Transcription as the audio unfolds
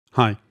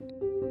Hi,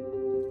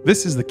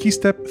 this is the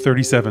KeyStep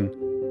 37,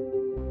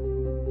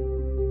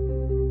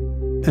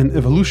 an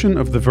evolution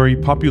of the very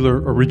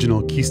popular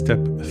original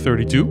KeyStep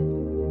 32.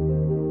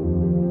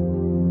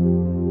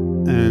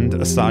 And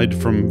aside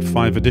from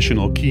 5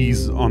 additional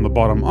keys on the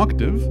bottom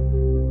octave,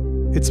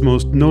 its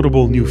most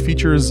notable new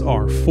features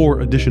are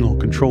 4 additional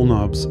control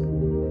knobs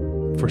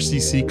for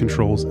CC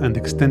controls and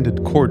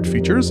extended chord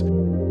features,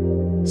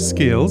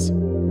 scales,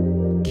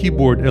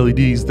 keyboard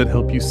LEDs that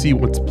help you see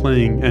what's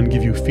playing and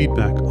give you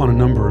feedback on a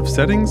number of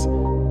settings,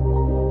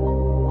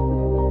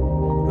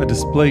 a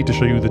display to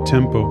show you the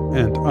tempo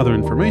and other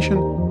information,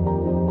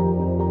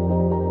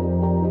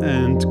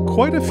 and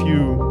quite a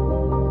few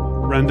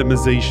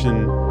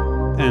randomization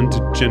and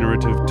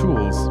generative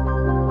tools.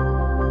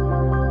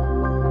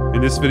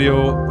 In this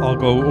video, I'll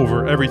go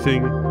over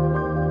everything,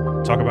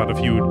 talk about a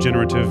few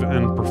generative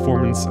and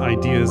performance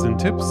ideas and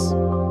tips.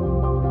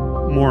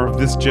 More of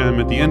this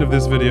gem at the end of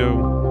this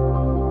video.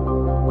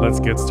 Let's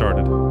get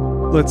started.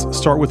 Let's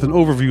start with an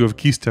overview of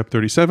KeyStep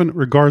 37.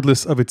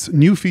 Regardless of its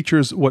new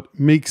features, what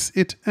makes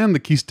it and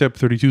the KeyStep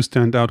 32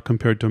 stand out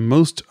compared to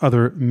most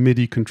other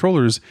MIDI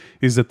controllers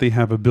is that they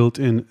have a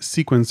built-in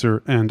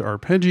sequencer and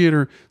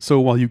arpeggiator, so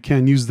while you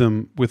can use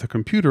them with a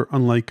computer,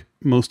 unlike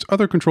most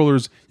other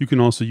controllers, you can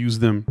also use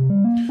them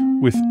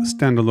with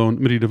standalone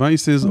MIDI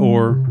devices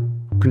or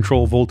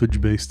control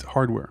voltage-based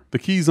hardware. The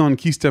keys on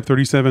KeyStep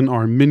 37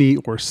 are mini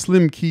or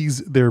slim keys.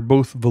 They're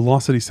both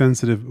velocity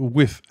sensitive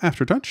with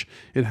aftertouch.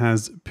 It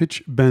has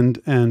pitch,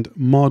 bend, and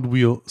mod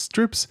wheel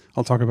strips.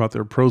 I'll talk about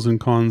their pros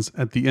and cons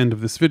at the end of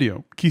this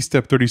video.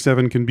 KeyStep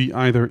 37 can be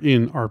either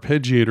in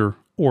arpeggiator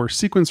or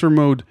sequencer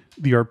mode.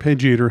 The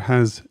arpeggiator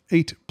has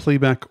 8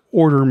 playback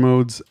order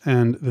modes,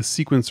 and the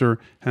sequencer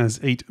has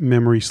 8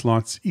 memory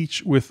slots,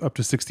 each with up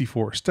to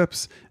 64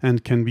 steps,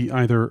 and can be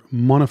either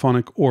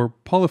monophonic or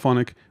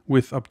polyphonic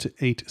with up to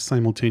 8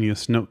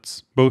 simultaneous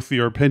notes. Both the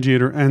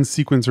arpeggiator and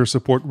sequencer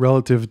support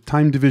relative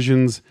time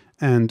divisions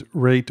and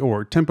rate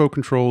or tempo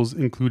controls,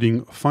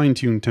 including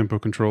fine-tuned tempo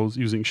controls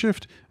using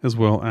shift, as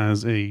well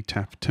as a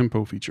tap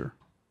tempo feature.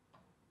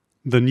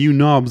 The new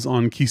knobs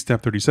on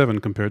KeyStep 37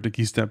 compared to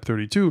KeyStep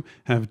 32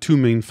 have 2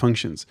 main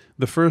functions.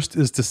 The first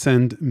is to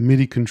send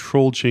MIDI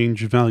control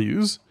change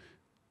values,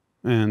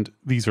 and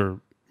these are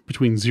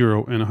between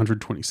 0 and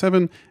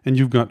 127, and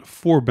you've got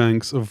 4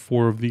 banks of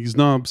 4 of these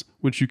knobs,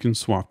 which you can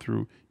swap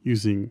through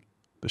using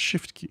the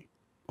shift key.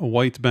 A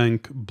white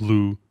bank,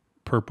 blue,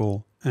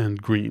 purple, and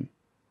green.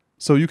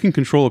 So you can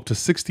control up to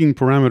 16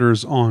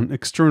 parameters on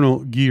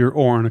external gear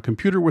or on a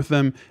computer with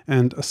them,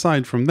 and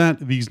aside from that,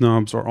 these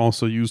knobs are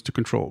also used to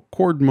control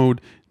chord mode,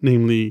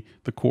 namely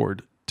the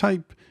chord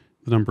type,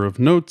 the number of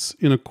notes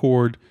in a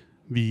chord,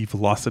 the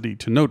velocity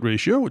to note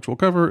ratio, which we'll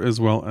cover,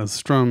 as well as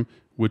strum,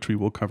 which we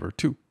will cover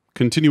too.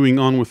 Continuing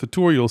on with the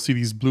tour, you'll see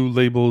these blue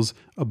labels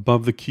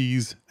above the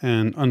keys,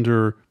 and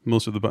under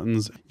most of the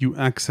buttons, you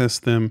access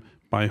them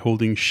by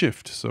holding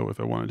shift. So if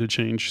I wanted to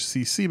change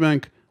CC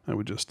bank, I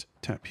would just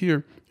tap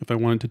here. If I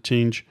wanted to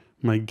change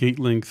my gate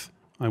length,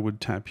 I would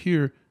tap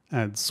here,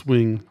 add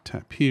swing,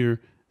 tap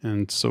here,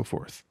 and so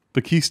forth.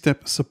 The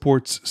KeyStep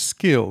supports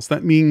scales.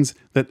 That means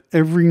that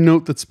every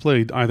note that's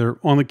played either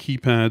on the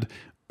keypad,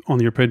 on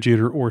the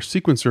arpeggiator, or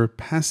sequencer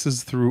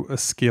passes through a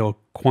scale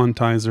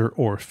quantizer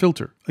or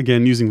filter.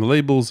 Again, using the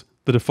labels,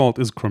 the default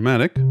is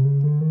chromatic,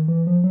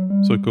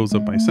 so it goes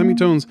up by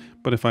semitones,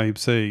 but if I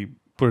say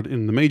put it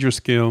in the major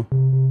scale,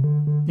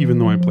 even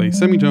though I play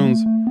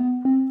semitones,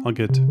 I'll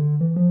get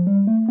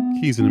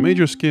keys in a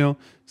major scale,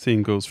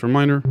 same goes for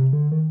minor,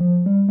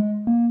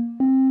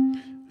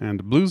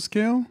 and blues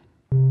scale.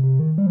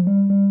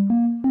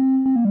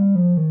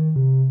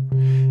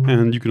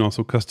 And you can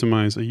also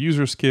customize a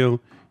user scale.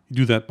 You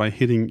do that by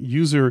hitting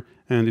user,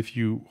 and if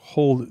you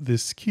hold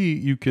this key,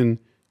 you can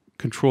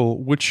control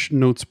which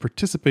notes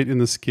participate in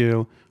the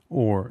scale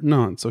or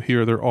not. So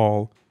here they're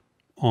all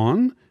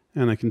on,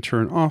 and I can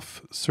turn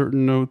off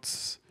certain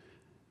notes.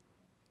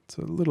 It's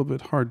a little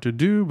bit hard to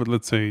do, but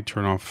let's say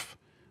turn off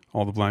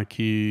all the black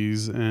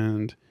keys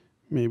and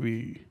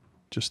maybe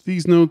just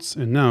these notes.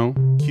 And now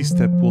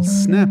KeyStep will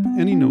snap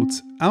any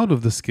notes out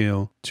of the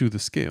scale to the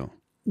scale.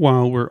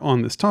 While we're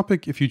on this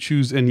topic, if you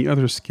choose any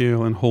other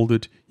scale and hold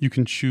it, you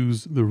can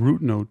choose the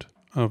root note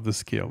of the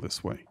scale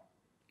this way.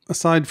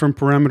 Aside from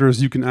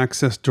parameters you can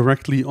access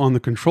directly on the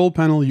control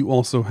panel, you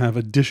also have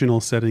additional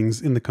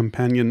settings in the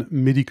companion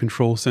MIDI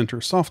Control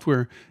Center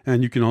software,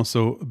 and you can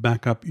also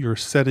back up your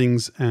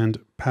settings and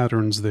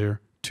patterns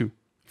there too.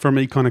 From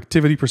a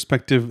connectivity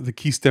perspective, the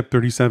KeyStep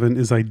 37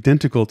 is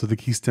identical to the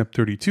KeyStep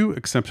 32,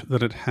 except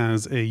that it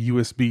has a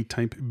USB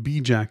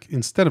Type-B jack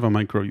instead of a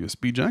micro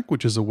USB jack,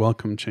 which is a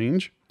welcome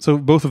change. So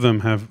both of them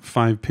have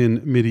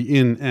 5-pin MIDI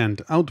in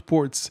and out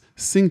ports,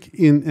 sync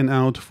in and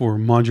out for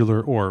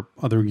modular or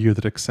other gear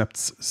that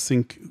accepts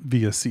sync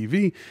via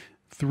CV,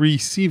 3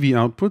 CV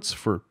outputs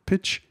for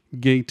pitch,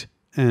 gate,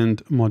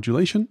 and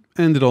modulation.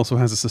 And it also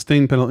has a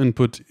sustain pedal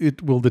input.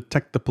 It will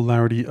detect the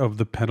polarity of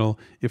the pedal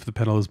if the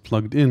pedal is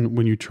plugged in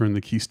when you turn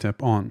the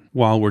KeyStep on.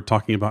 While we're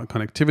talking about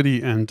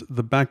connectivity and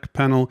the back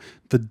panel,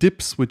 the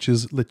dip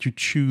switches let you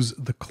choose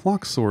the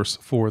clock source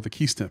for the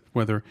KeyStep,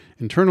 whether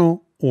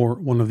internal or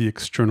one of the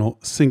external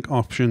sync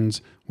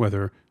options,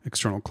 whether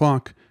external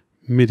clock,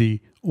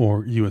 MIDI,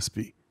 or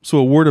USB. So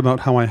a word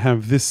about how I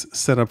have this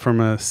set up from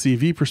a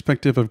CV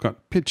perspective. I've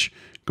got pitch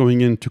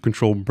going in to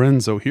control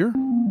Brenso here,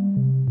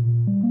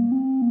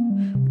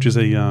 which is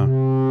a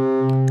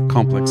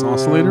complex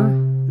oscillator,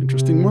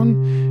 interesting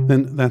one.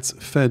 Then that's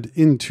fed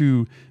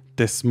into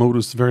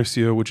Desmodus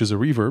Versio, which is a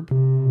reverb.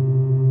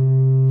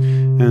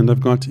 And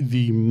I've got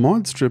the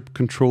mod strip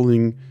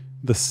controlling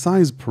the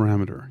size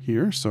parameter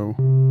here, so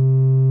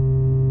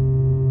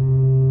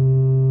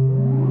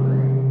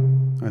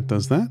that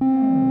does that.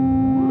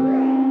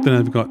 Then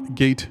I've got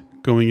gate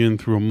going in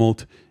through a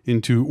mult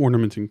into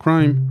ornament and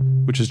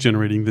crime, which is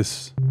generating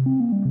this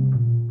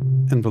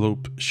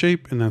envelope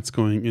shape, and that's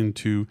going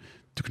into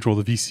to control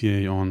the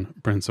VCA on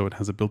Brenso. It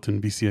has a built-in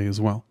VCA as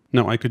well.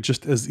 Now I could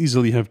just as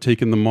easily have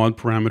taken the mod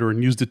parameter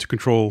and used it to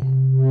control,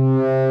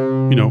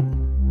 you know,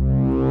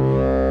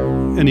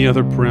 any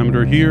other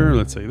parameter here,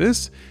 let's say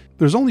this.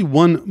 There's only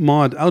one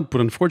mod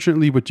output,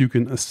 unfortunately, but you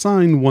can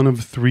assign one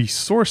of 3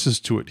 sources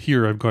to it.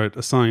 Here I've got it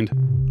assigned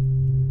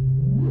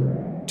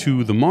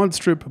to the mod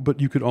strip, but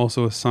you could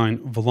also assign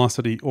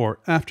velocity or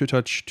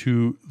aftertouch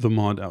to the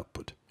mod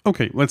output.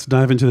 Okay, let's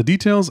dive into the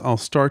details. I'll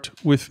start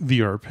with the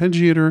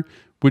Arpeggiator,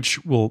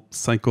 which will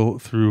cycle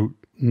through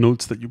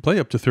notes that you play,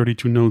 up to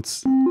 32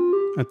 notes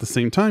at the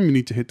same time. You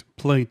need to hit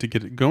play to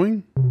get it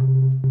going.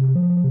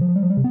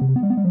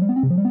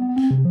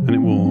 And it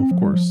will, of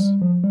course,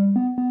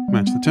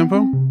 match the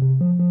tempo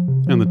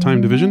and the time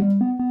division.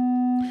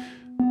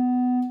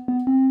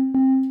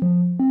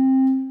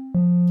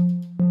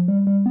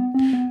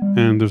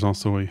 And there's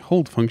also a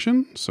hold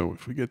function. So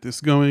if we get this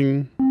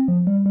going,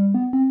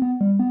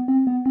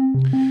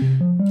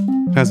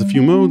 it has a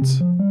few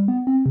modes: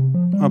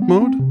 up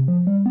mode,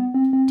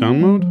 down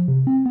mode,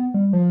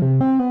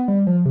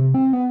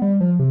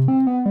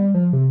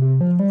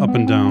 up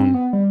and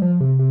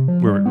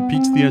down, where it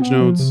repeats the edge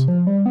notes,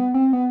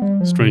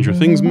 Stranger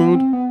Things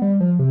mode,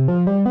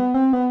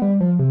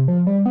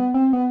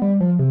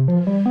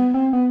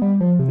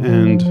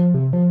 and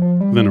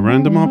then a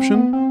random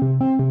option.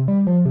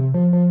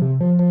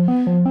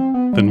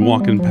 Then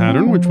walk in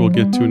pattern, which we'll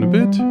get to in a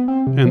bit,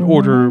 and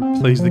order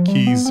plays the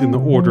keys in the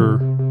order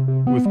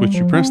with which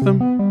you press them.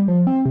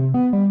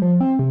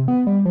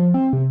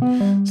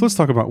 So let's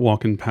talk about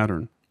walk in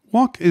pattern.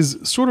 Walk is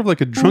sort of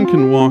like a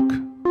drunken walk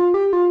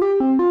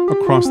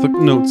across the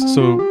notes.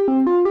 So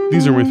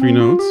these are my 3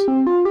 notes.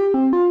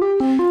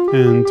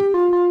 And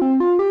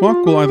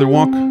walk will either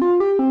walk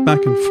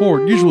back and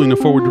forward, usually in a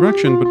forward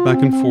direction, but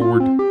back and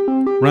forward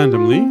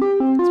randomly.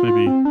 Let's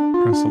maybe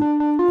press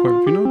quite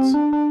a few notes.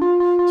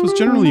 So it's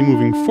generally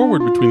moving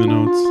forward between the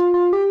notes,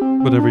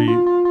 but every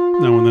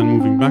now and then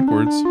moving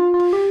backwards.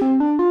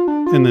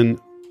 And then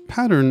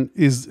pattern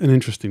is an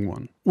interesting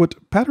one.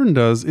 What pattern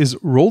does is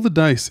roll the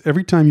dice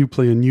every time you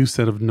play a new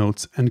set of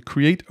notes and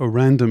create a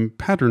random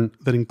pattern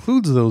that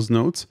includes those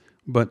notes,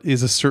 but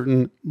is a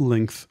certain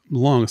length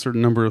long, a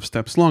certain number of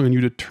steps long. And you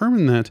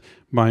determine that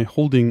by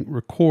holding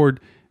record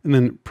and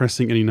then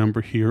pressing any number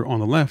here on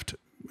the left.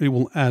 It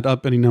will add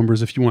up any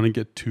numbers if you want to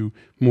get to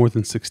more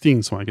than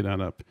 16. So I could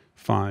add up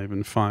 5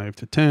 and 5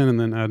 to 10, and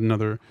then add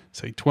another,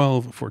 say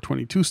 12 for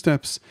 22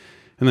 steps.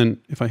 And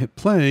then if I hit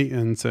play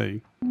and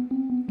say,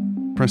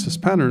 press this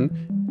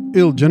pattern,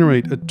 it'll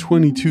generate a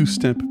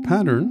 22-step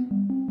pattern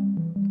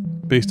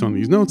based on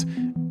these notes.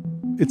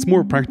 It's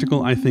more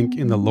practical, I think,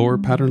 in the lower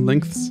pattern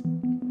lengths.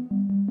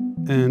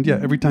 And yeah,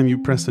 every time you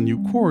press a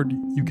new chord,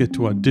 you get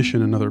to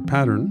audition another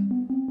pattern.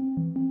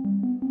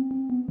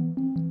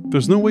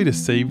 There's no way to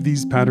save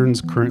these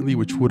patterns currently,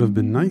 which would have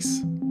been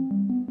nice.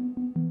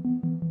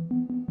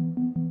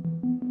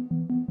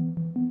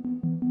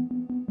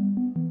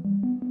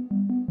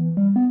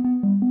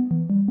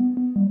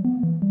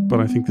 But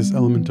I think this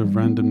element of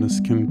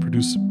randomness can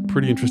produce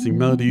pretty interesting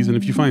melodies, and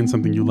if you find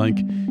something you like,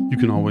 you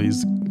can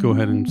always go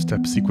ahead and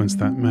step sequence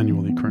that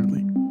manually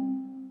currently.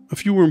 A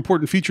few more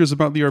important features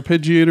about the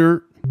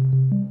Arpeggiator.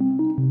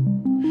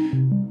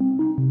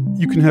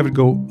 You can have it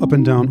go up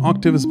and down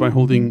octaves by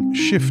holding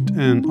Shift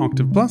and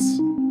Octave Plus.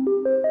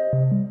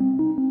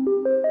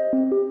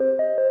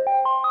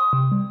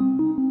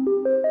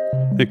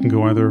 It can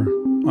go either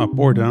up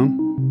or down.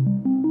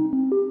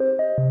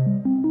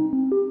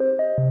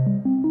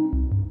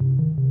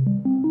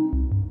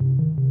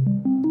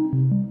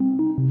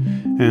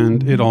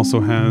 And it also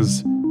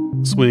has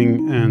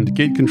swing and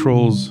gate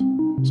controls,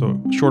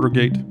 so shorter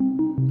gate,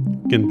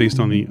 again based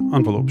on the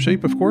envelope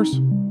shape, of course.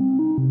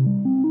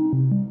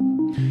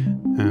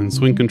 And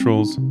swing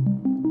controls.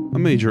 A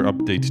major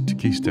update to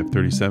KeyStep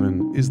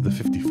 37 is the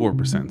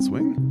 54%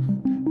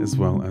 swing, as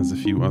well as a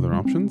few other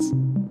options.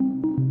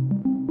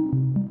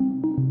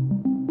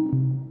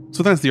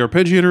 So that's the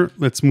arpeggiator.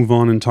 Let's move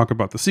on and talk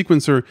about the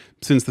sequencer.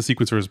 Since the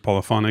sequencer is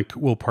polyphonic,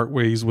 we'll part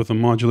ways with a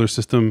modular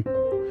system.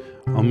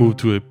 I'll move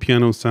to a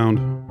piano sound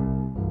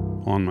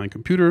on my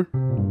computer.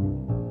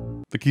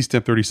 The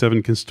KeyStep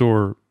 37 can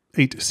store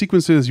 8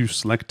 sequences. You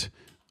select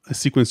a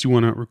sequence you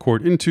want to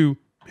record into,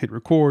 hit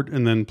record,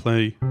 and then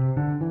play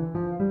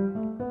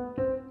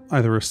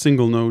either a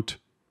single note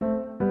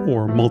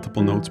or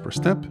multiple notes per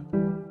step,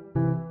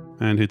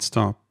 and hit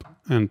stop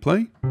and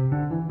play.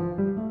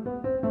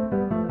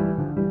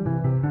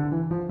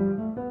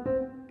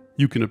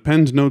 You can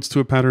append notes to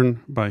a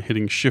pattern by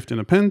hitting Shift and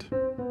Append.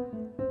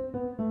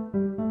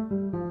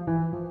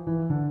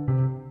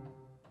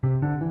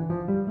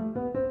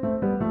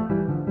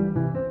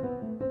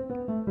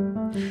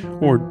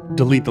 Or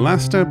delete the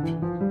last step.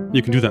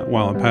 You can do that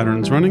while a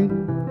pattern's running.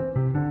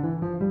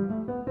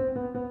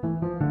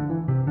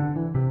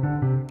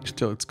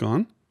 Till it's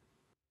gone.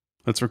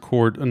 Let's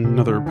record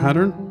another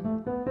pattern.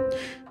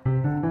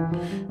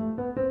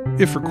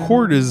 If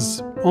record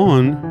is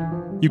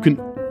on, you can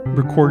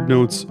record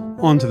notes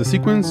onto the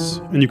sequence,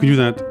 and you can do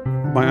that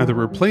by either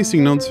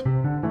replacing notes,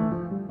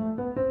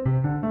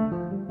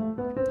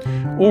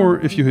 or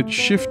if you hit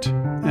Shift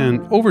and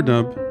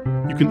Overdub,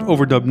 you can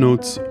overdub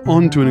notes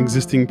onto an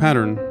existing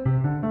pattern.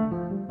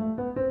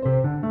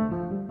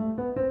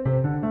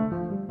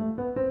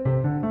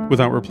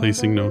 Without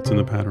replacing notes in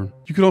the pattern.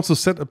 You could also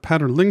set a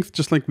pattern length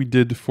just like we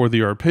did for the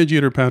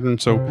arpeggiator pattern.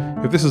 So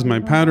if this is my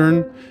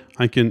pattern,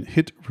 I can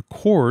hit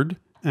record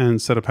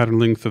and set a pattern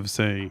length of,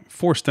 say,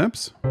 4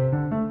 steps.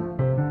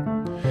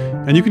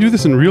 And you can do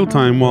this in real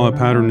time while a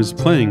pattern is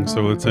playing.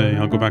 So let's say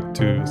I'll go back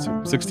to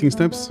 16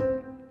 steps.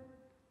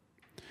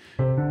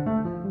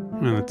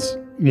 And that's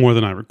more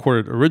than I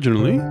recorded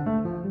originally.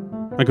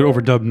 I could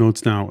overdub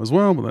notes now as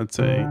well, but let's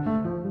say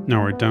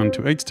now we're down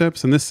to 8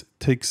 steps, and this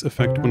takes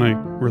effect when I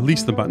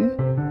release the button.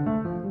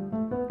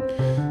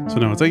 So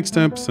now it's 8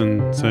 steps,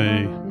 and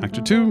say back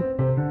to 2,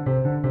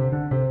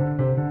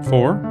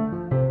 4.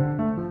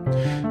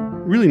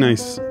 Really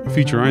nice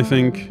feature, I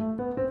think,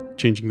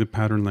 changing the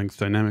pattern length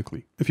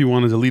dynamically. If you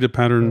want to delete a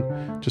pattern,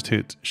 just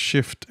hit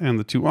Shift and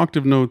the 2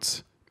 octave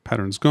notes.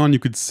 Pattern's gone. You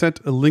could set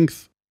a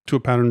length to a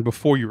pattern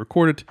before you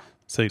record it,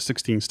 say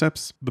 16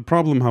 steps. The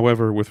problem,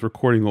 however, with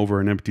recording over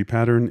an empty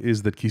pattern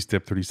is that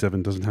KeyStep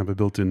 37 doesn't have a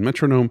built-in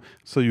metronome,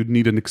 so you'd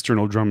need an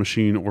external drum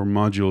machine or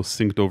module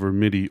synced over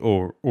MIDI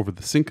or over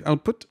the sync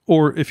output.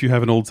 Or if you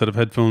have an old set of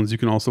headphones, you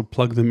can also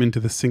plug them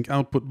into the sync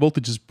output.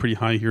 Voltage is pretty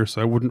high here,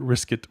 so I wouldn't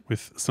risk it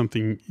with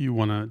something you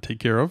want to take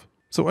care of.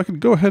 So I could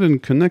go ahead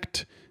and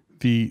connect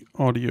the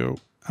audio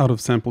out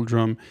of sample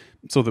drum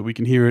so that we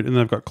can hear it, and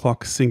then I've got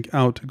clock sync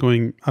out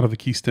going out of the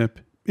KeyStep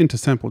into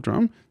sample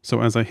drum.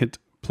 So as I hit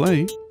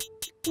play,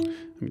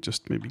 let me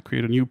just maybe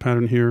create a new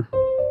pattern here.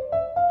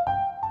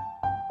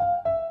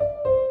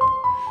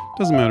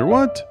 Doesn't matter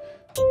what.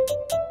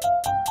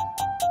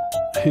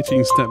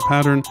 18-step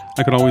pattern.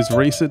 I could always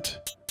erase it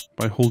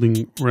by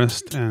holding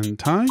rest and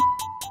tie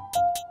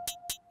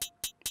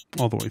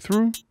all the way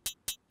through,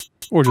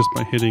 or just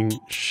by hitting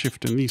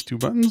Shift and these 2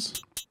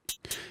 buttons.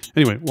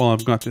 Anyway, while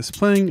I've got this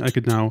playing, I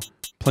could now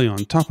play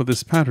on top of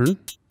this pattern.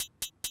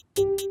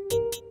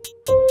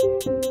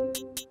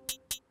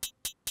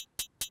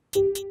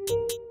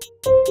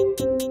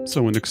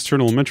 So an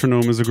external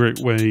metronome is a great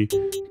way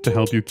to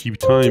help you keep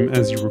time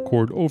as you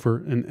record over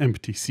an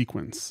empty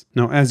sequence.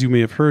 Now, as you may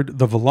have heard,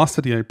 the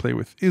velocity I play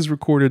with is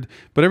recorded,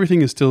 but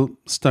everything is still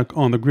stuck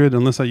on the grid.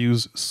 Unless I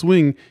use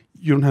swing,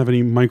 you don't have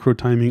any micro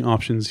timing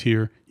options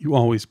here. You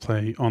always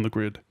play on the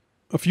grid.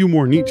 A few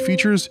more neat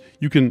features.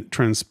 You can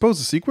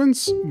transpose a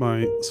sequence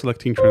by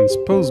selecting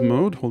transpose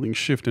mode, holding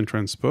Shift and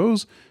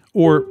transpose,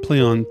 or play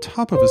on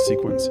top of a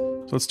sequence.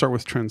 So let's start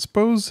with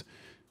transpose.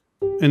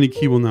 Any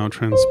key will now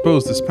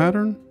transpose this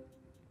pattern.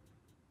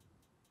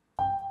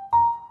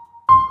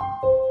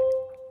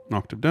 An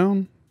octave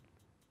down,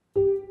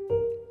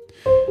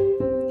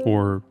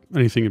 or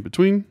anything in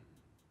between.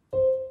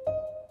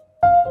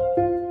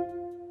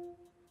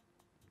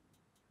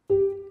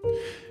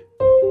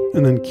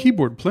 And then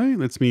keyboard play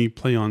lets me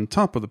play on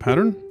top of the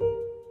pattern.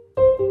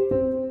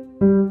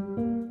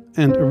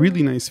 And a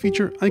really nice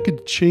feature, I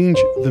could change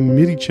the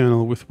MIDI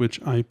channel with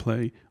which I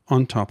play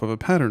on top of a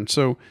pattern.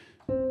 So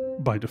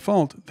by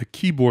default, the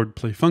keyboard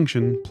play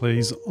function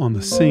plays on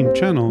the same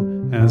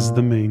channel as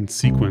the main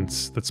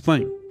sequence that's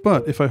playing.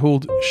 But if I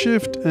hold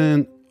Shift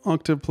and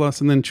Octave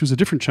Plus and then choose a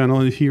different channel,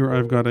 and here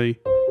I've got a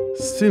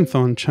synth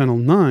on channel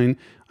 9,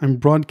 I'm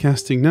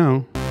broadcasting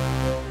now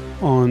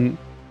on,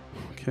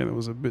 okay, that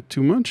was a bit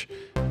too much,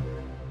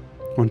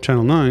 on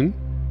channel 9.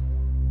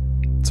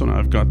 So now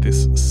I've got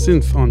this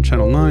synth on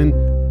channel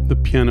 9, the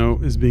piano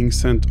is being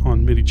sent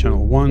on MIDI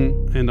channel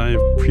 1, and I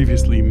have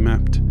previously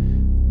mapped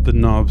the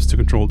knobs to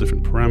control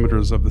different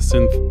parameters of the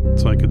synth,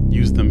 so I could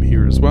use them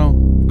here as well.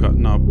 I've got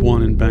knob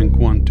 1 and bank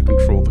 1 to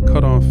control the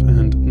cutoff,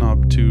 and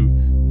knob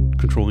 2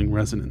 controlling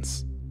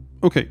resonance.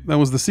 Okay, that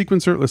was the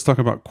sequencer. Let's talk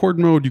about chord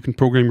mode. You can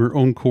program your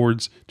own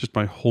chords just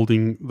by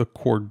holding the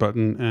chord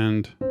button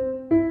and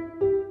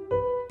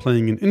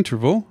playing an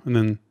interval, and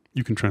then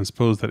you can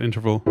transpose that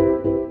interval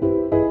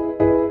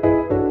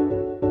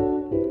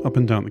up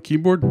and down the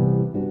keyboard.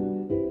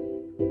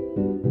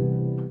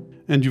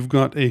 And you've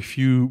got a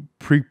few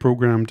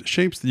pre-programmed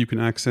shapes that you can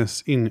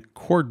access in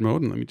chord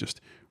mode. And let me just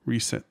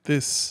reset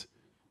this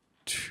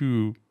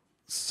to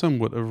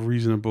somewhat of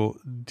reasonable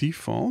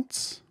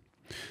defaults.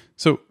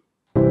 So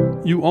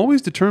you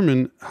always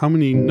determine how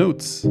many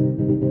notes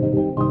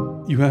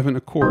you have in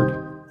a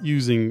chord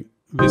using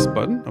this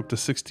button, up to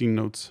 16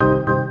 notes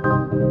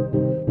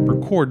per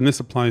chord, and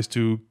this applies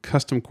to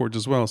custom chords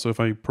as well. So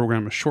if I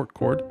program a short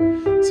chord,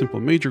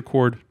 simple major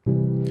chord,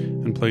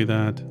 and play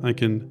that, I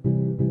can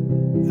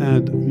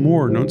add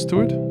more notes to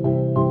it,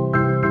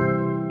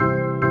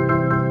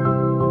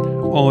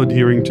 all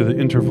adhering to the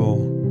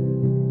interval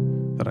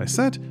that I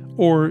set,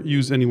 or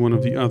use any one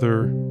of the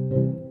other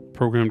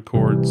programmed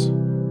chords,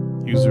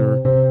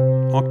 user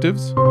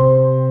octaves,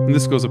 and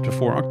this goes up to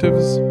 4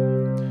 octaves,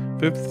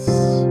 fifths,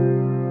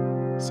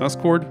 sus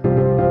chord,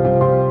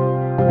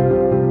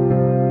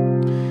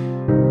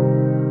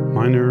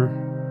 minor,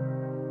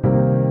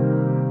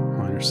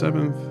 minor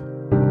 7th,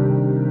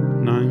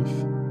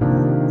 9th,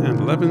 and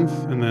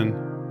 11th, and then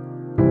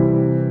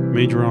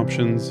major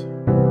options,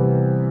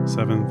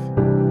 7th,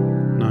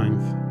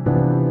 9th,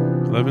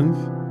 11th.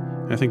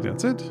 I think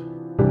that's it.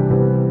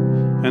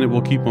 And it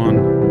will keep on,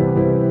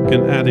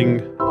 again, adding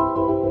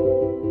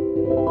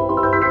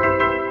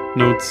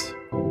notes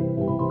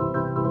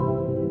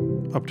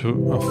up to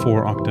a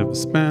 4 octave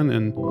span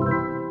and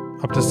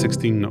up to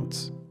 16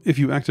 notes. If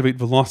you activate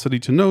velocity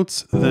to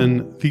notes,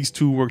 then these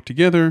two work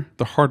together.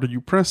 The harder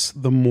you press,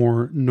 the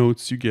more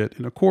notes you get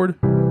in a chord.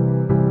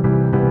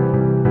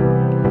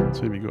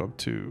 So maybe go up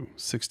to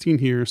 16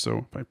 here.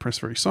 So if I press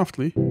very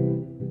softly,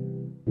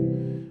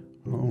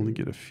 I'll only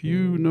get a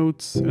few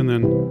notes, and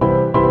then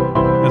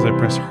as I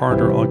press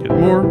harder, I'll get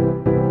more.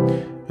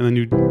 And then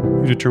you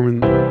determine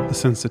the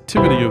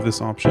sensitivity of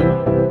this option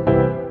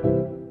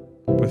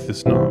with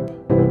this knob.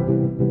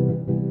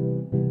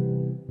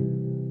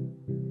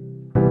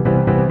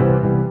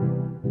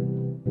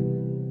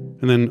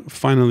 And then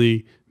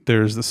finally,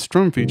 there's the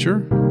strum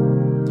feature.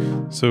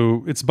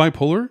 So it's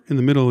bipolar. In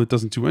the middle, it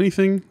doesn't do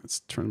anything. Let's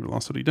turn the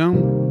velocity down.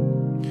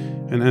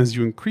 And as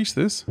you increase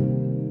this,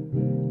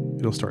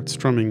 it'll start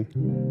strumming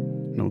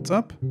notes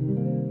up. So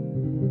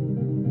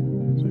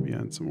maybe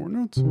add some more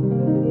notes.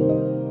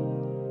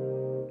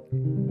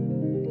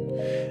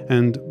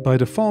 And by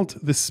default,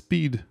 this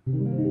speed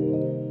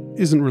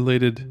isn't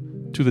related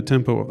to the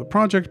tempo of the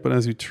project, but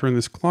as you turn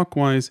this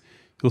clockwise,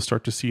 you'll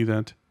start to see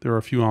that there are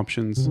a few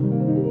options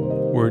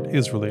where it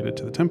is related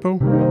to the tempo.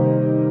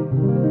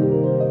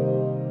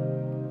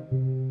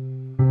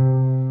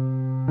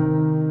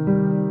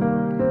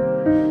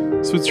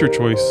 So it's your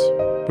choice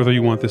whether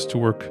you want this to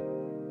work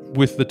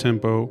with the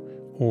tempo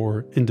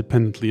or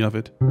independently of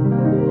it.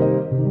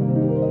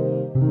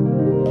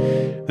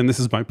 And this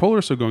is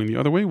bipolar, so going the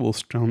other way, we'll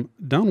strum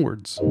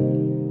downwards.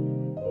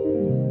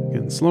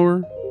 Again,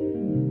 slower,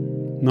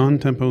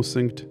 non-tempo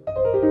synced.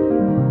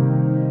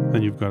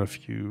 Then you've got a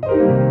few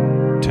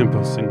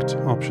tempo synced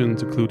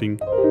options, including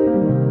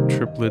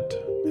triplet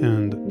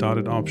and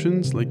dotted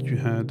options like you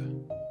had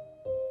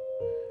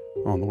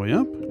on the way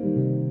up.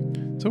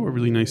 So a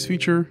really nice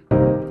feature.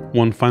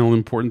 One final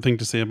important thing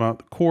to say about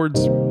the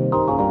chords.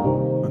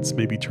 Let's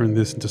maybe turn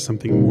this into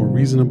something more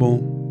reasonable.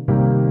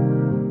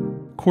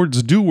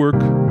 Chords do work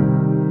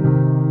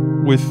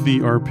with the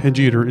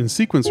arpeggiator in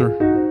sequencer,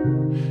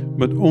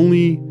 but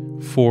only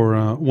for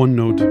one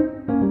note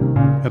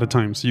at a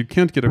time. So you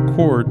can't get a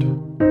chord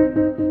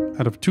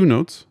out of 2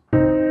 notes.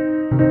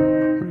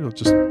 You'll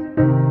just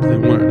play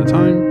one at a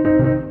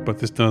time, but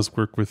this does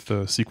work with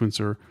the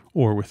sequencer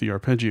or with the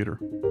arpeggiator.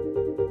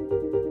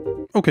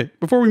 Okay,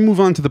 before we move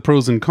on to the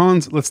pros and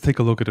cons, let's take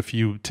a look at a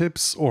few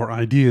tips or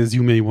ideas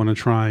you may want to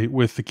try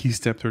with the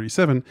KeyStep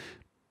 37.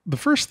 The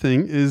first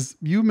thing is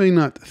you may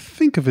not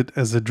think of it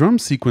as a drum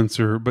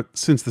sequencer, but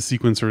since the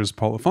sequencer is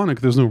polyphonic,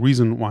 there's no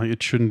reason why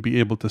it shouldn't be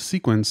able to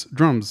sequence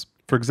drums.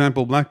 For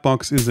example,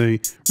 BlackBox is a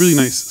really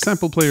nice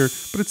sample player,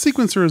 but its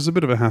sequencer is a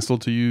bit of a hassle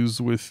to use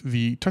with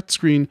the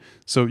touchscreen,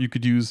 so you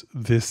could use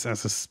this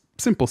as a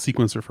simple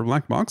sequencer for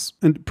BlackBox.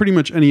 And pretty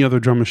much any other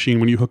drum machine,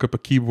 when you hook up a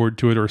keyboard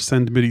to it or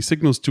send MIDI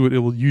signals to it, it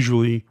will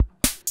usually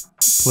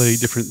play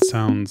different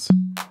sounds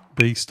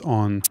based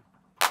on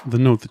the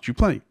note that you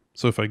play.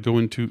 So if I go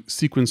into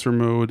sequencer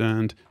mode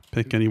and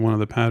pick any one of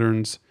the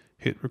patterns,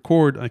 hit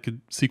record, I could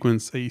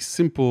sequence a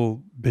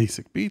simple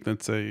basic beat.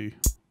 Let's say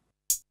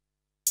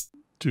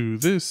do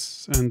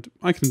this, and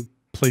I can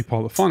play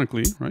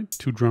polyphonically, right?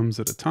 2 drums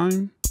at a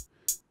time.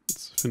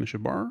 Let's finish a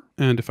bar.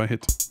 And if I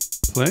hit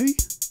play,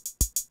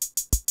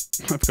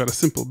 I've got a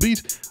simple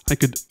beat. I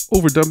could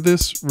overdub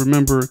this.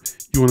 Remember,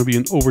 you want to be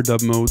in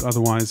overdub mode,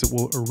 otherwise it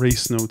will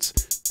erase notes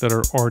that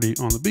are already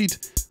on the beat.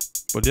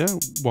 But yeah,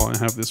 while I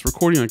have this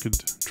recording, I could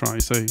try,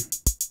 say,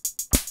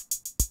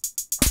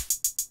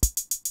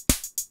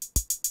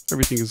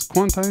 everything is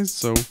quantized,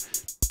 so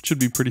it should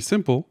be pretty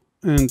simple.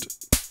 And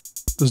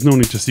there's no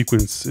need to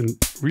sequence in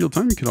real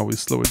time. You can always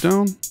slow it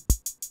down.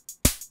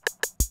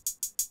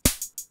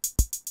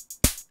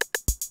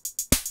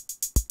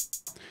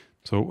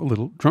 So So a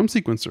little drum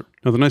sequencer.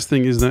 Now the nice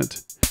thing is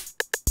that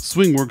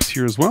swing works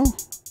here as well.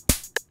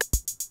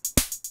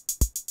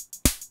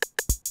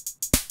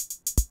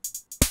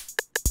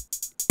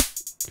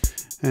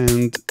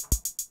 And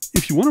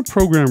if you want to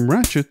program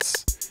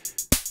ratchets,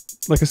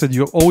 like I said,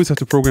 you always have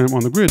to program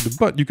on the grid,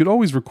 but you could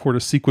always record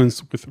a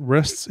sequence with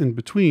rests in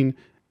between,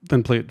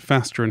 then play it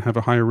faster and have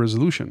a higher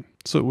resolution.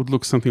 So it would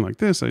look something like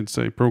this. I'd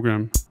say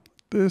program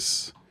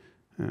this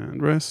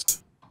and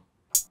rest,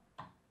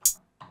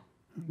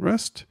 and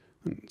rest.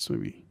 And so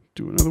maybe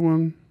do another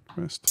one,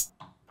 rest,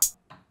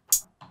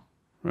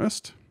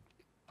 rest.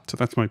 So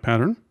that's my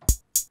pattern.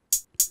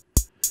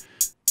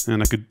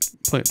 And I could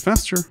play it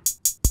faster.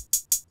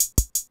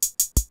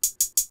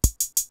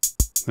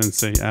 Then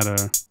say add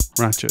a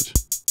ratchet.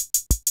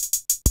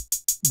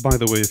 By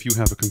the way, if you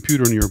have a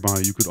computer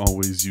nearby, you could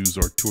always use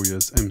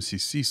Arturia's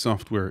MCC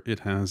software.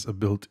 It has a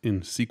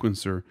built-in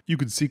sequencer. You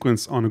could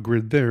sequence on a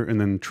grid there and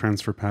then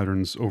transfer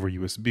patterns over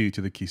USB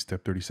to the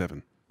KeyStep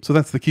 37. So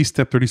that's the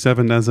KeyStep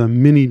 37 as a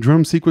mini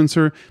drum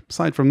sequencer.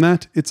 Aside from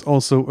that, it's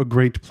also a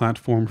great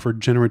platform for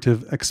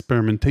generative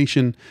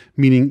experimentation,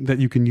 meaning that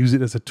you can use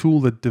it as a tool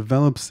that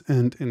develops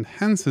and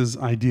enhances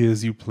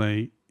ideas you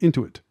play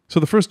into it. So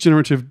the first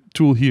generative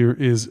tool here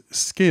is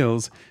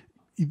scales,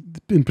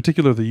 in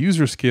particular the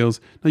user scales.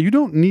 Now you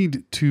don't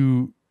need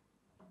to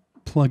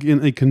plug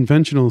in a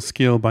conventional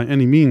scale by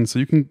any means, so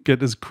you can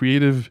get as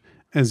creative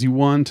as you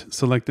want,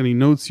 select any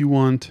notes you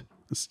want.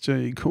 Let's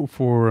say go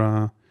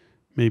for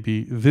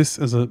maybe this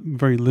as a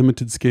very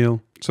limited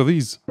scale. So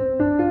these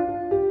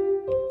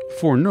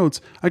 4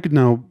 notes, I could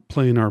now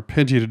play an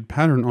arpeggiated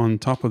pattern on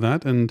top of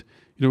that, and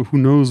you know, who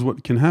knows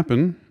what can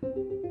happen.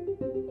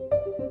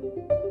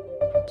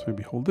 So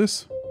maybe hold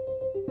this.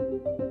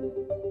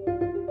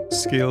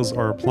 Scales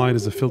are applied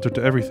as a filter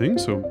to everything,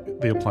 so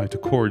they apply to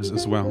chords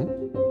as well.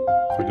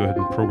 If I go ahead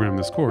and program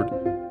this chord.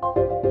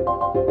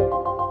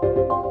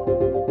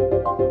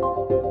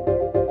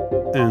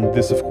 And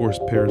this, of course,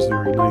 pairs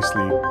very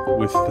nicely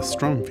with the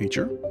Strum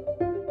feature.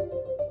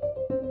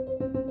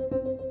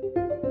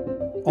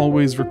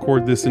 Always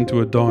record this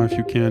into a DAW if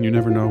you can. You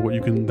never know what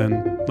you can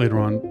then later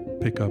on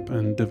pick up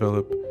and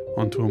develop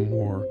onto a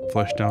more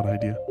fleshed out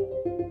idea.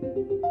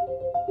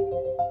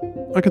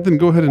 I could then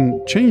go ahead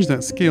and change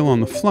that scale on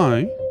the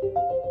fly.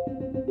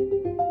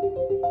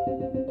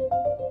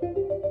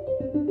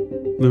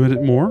 Limit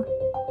it more.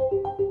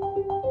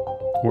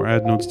 Or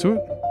add notes to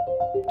it.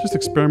 Just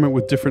experiment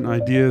with different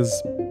ideas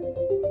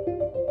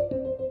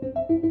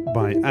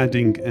by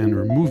adding and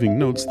removing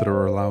notes that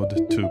are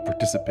allowed to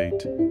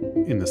participate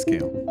in the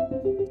scale.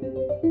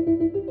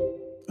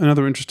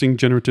 Another interesting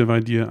generative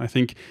idea, I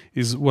think,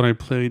 is what I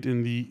played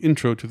in the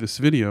intro to this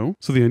video.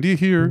 So the idea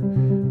here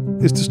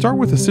is to start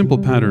with a simple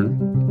pattern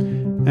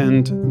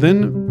and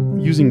then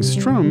using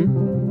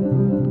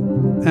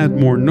Strum, add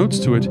more notes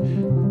to it.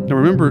 Now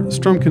remember,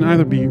 Strum can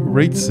either be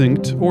rate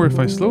synced, or if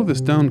I slow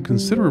this down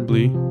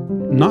considerably,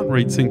 not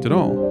rate synced at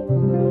all.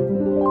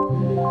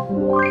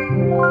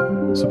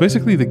 So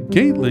basically the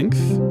gate length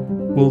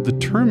will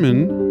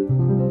determine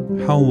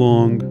how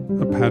long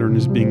a pattern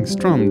is being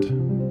strummed.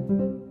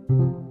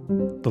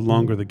 The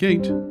longer the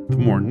gate, the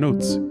more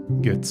notes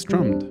get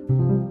strummed.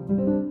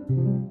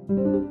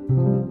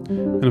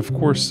 And of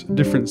course,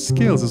 different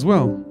scales as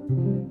well.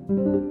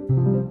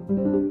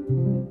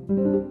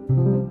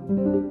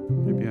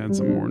 Maybe add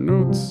some more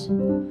notes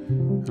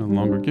and a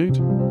longer gate.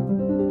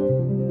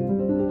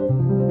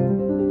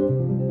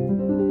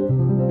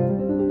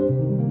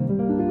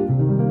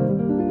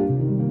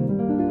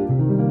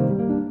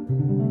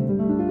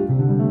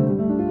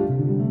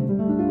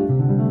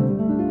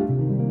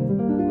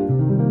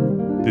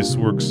 This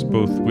works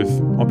both with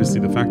obviously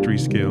the factory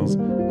scales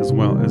as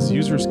well as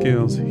user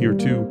scales. Here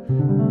too,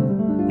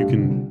 you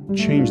can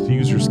change the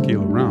user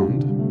scale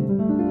around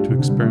to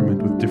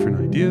experiment with different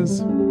ideas.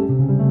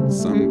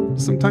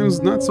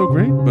 Sometimes not so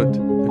great, but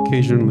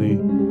occasionally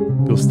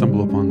you'll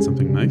stumble upon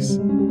something nice.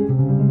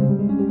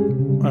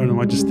 I don't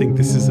know, I just think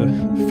this is a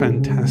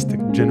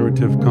fantastic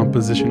generative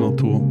compositional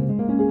tool.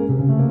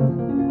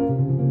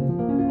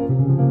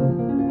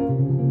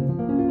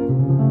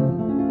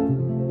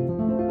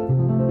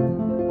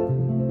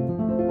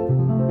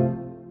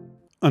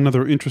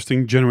 Another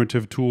interesting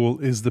generative tool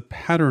is the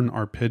pattern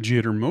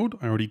arpeggiator mode.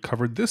 I already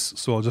covered this,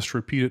 so I'll just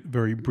repeat it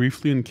very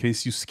briefly in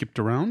case you skipped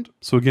around.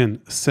 So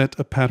again, set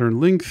a pattern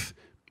length.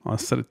 I'll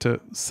set it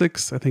to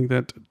 6. I think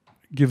that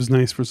gives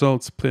nice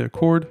results. Play a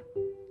chord.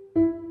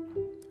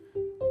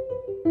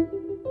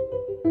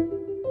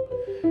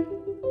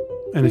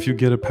 And if you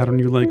get a pattern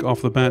you like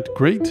off the bat,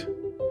 great.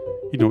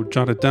 You know,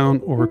 jot it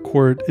down or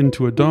record it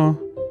into a DAW.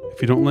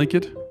 If you don't like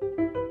it,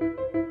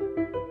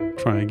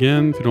 try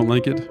again. If you don't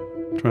like it,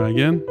 try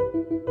again.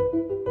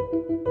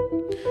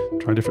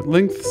 Try different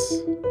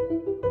lengths.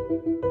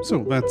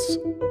 So that's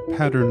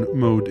pattern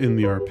mode in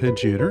the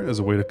arpeggiator as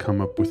a way to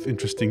come up with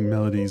interesting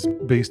melodies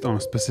based on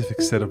a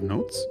specific set of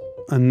notes.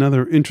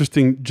 Another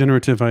interesting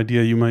generative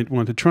idea you might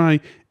want to try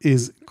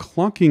is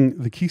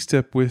clocking the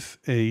KeyStep with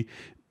a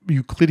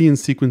Euclidean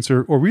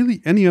sequencer, or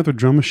really any other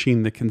drum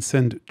machine that can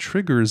send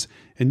triggers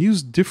and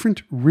use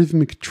different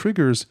rhythmic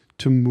triggers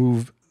to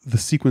move the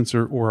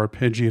sequencer or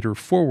arpeggiator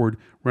forward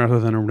rather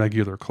than a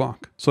regular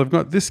clock. So I've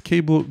got this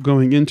cable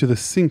going into the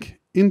sync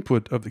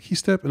input of the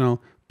KeyStep, and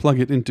I'll plug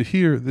it into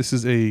here. This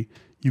is a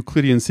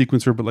Euclidean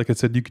sequencer, but like I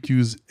said, you could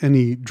use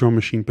any drum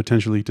machine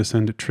potentially to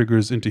send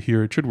triggers into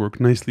here. It should work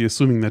nicely,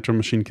 assuming that drum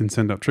machine can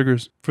send out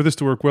triggers. For this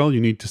to work well,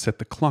 you need to set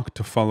the clock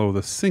to follow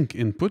the sync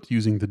input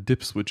using the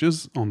dip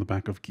switches on the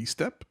back of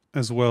KeyStep,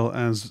 as well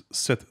as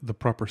set the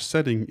proper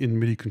setting in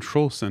MIDI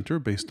Control Center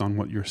based on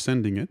what you're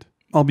sending it.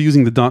 I'll be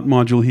using the dot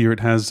module here.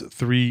 It has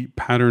 3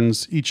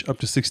 patterns, each up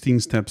to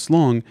 16 steps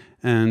long,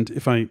 and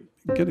if I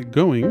get it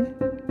going,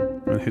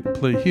 I hit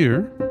play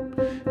here.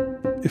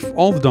 If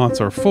all the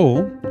dots are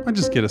full, I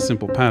just get a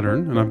simple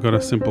pattern, and I've got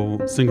a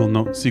simple single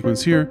note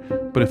sequence here.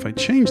 But if I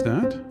change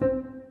that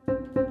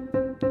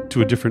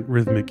to a different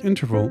rhythmic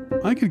interval,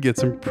 I could get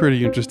some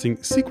pretty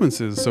interesting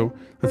sequences. So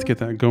let's get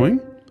that going.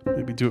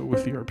 Maybe do it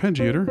with the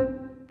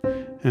arpeggiator.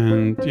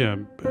 And yeah,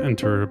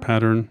 enter a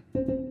pattern.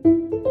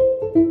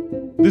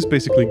 This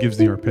basically gives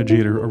the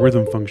arpeggiator a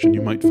rhythm function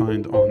you might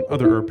find on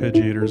other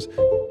arpeggiators,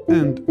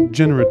 and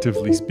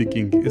generatively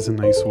speaking is a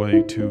nice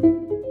way to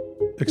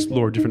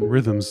explore different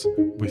rhythms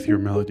with your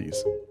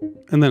melodies.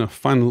 And then a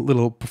final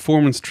little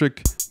performance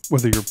trick,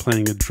 whether you're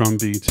playing a drum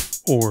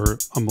beat or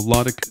a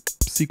melodic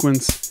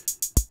sequence,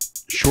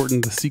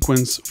 shorten the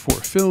sequence for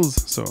fills.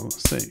 So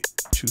say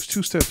choose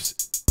 2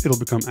 steps, it'll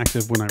become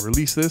active when I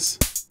release this.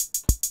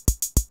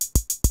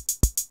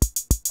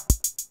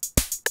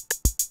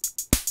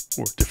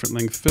 Or different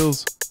length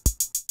fills.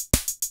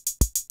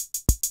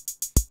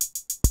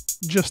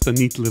 Just a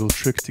neat little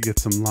trick to get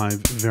some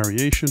live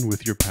variation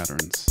with your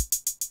patterns.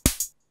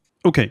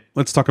 Okay,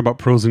 let's talk about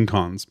pros and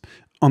cons.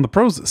 On the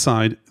pros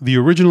side, the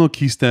original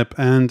KeyStep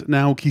and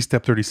now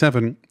KeyStep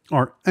 37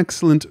 are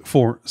excellent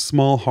for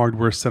small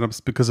hardware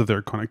setups because of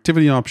their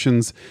connectivity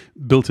options,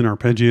 built-in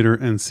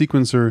arpeggiator and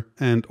sequencer,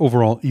 and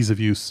overall ease of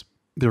use.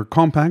 They're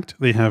compact,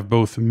 they have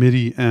both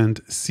MIDI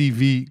and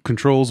CV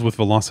controls with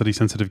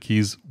velocity-sensitive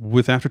keys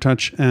with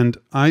aftertouch, and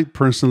I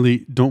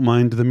personally don't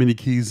mind the MIDI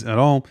keys at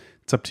all.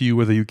 It's up to you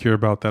whether you care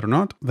about that or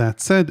not. That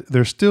said,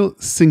 they're still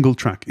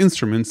single-track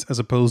instruments as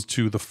opposed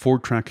to the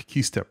 4-track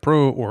KeyStep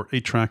Pro or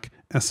 8-track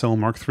SL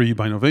Mark III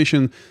by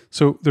Novation,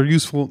 so they're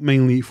useful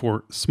mainly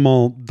for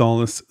small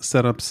DAW-less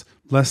setups,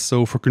 less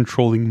so for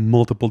controlling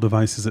multiple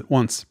devices at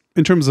once.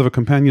 In terms of a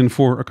companion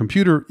for a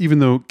computer, even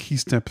though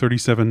KeyStep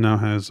 37 now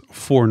has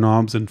 4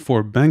 knobs and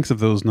 4 banks of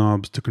those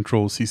knobs to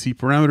control CC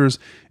parameters,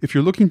 if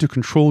you're looking to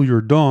control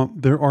your DAW,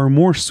 there are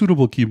more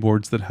suitable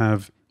keyboards that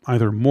have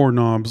either more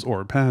knobs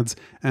or pads,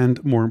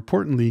 and more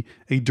importantly,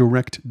 a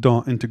direct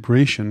DAW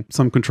integration,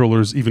 some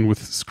controllers even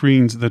with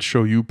screens that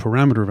show you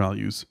parameter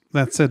values.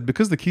 That said,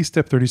 because the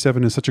KeyStep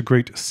 37 is such a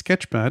great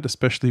sketchpad,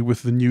 especially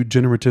with the new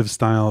generative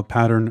style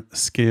pattern,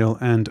 scale,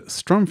 and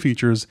strum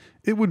features,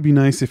 it would be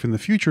nice if in the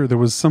future there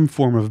was some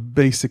form of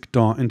basic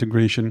DAW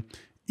integration.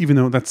 Even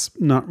though that's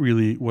not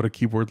really what a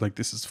keyboard like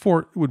this is for,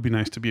 it would be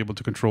nice to be able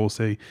to control,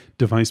 say,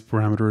 device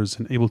parameters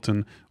in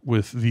Ableton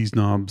with these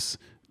knobs,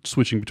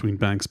 switching between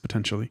banks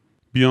potentially.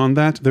 Beyond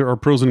that, there are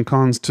pros and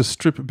cons to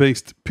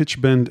strip-based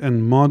pitch bend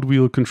and mod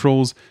wheel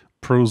controls.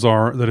 Pros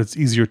are that it's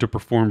easier to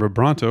perform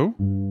vibrato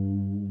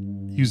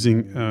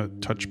using a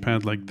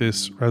touchpad like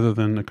this rather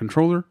than a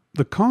controller.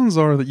 The cons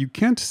are that you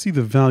can't see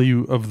the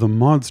value of the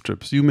mod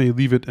strips. You may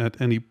leave it at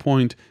any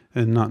point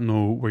and not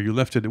know where you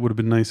left it. It would have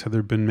been nice had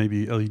there been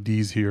maybe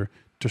LEDs here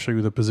to show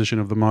you the position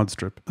of the mod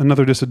strip.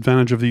 Another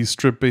disadvantage of these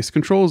strip-based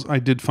controls, I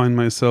did find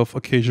myself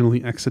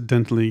occasionally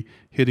accidentally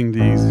hitting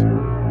these.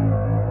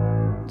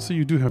 So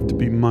you do have to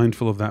be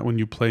mindful of that when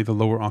you play the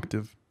lower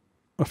octave.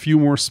 A few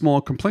more small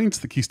complaints: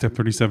 the KeyStep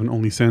 37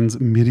 only sends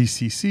MIDI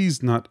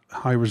CCs, not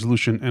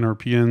high-resolution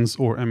NRPNs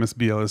or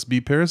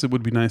MSB-LSB pairs. It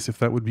would be nice if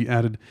that would be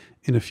added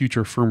in a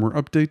future firmware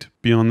update.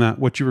 Beyond that,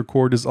 what you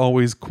record is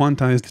always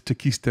quantized to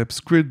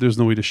KeyStep's grid. There's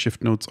no way to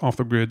shift notes off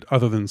the grid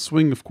other than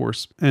swing, of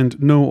course.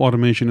 And no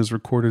automation is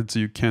recorded, so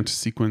you can't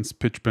sequence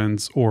pitch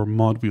bends or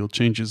mod wheel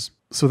changes.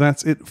 So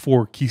that's it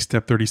for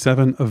KeyStep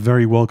 37, a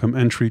very welcome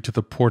entry to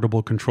the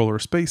portable controller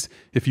space.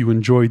 If you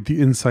enjoyed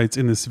the insights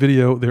in this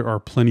video, there are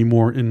plenty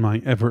more in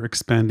my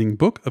ever-expanding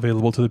book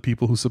available to the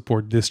people who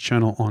support this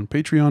channel on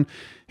Patreon.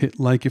 Hit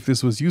like if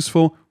this was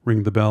useful,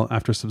 ring the bell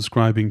after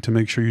subscribing to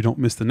make sure you don't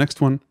miss the next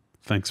one.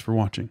 Thanks for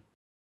watching.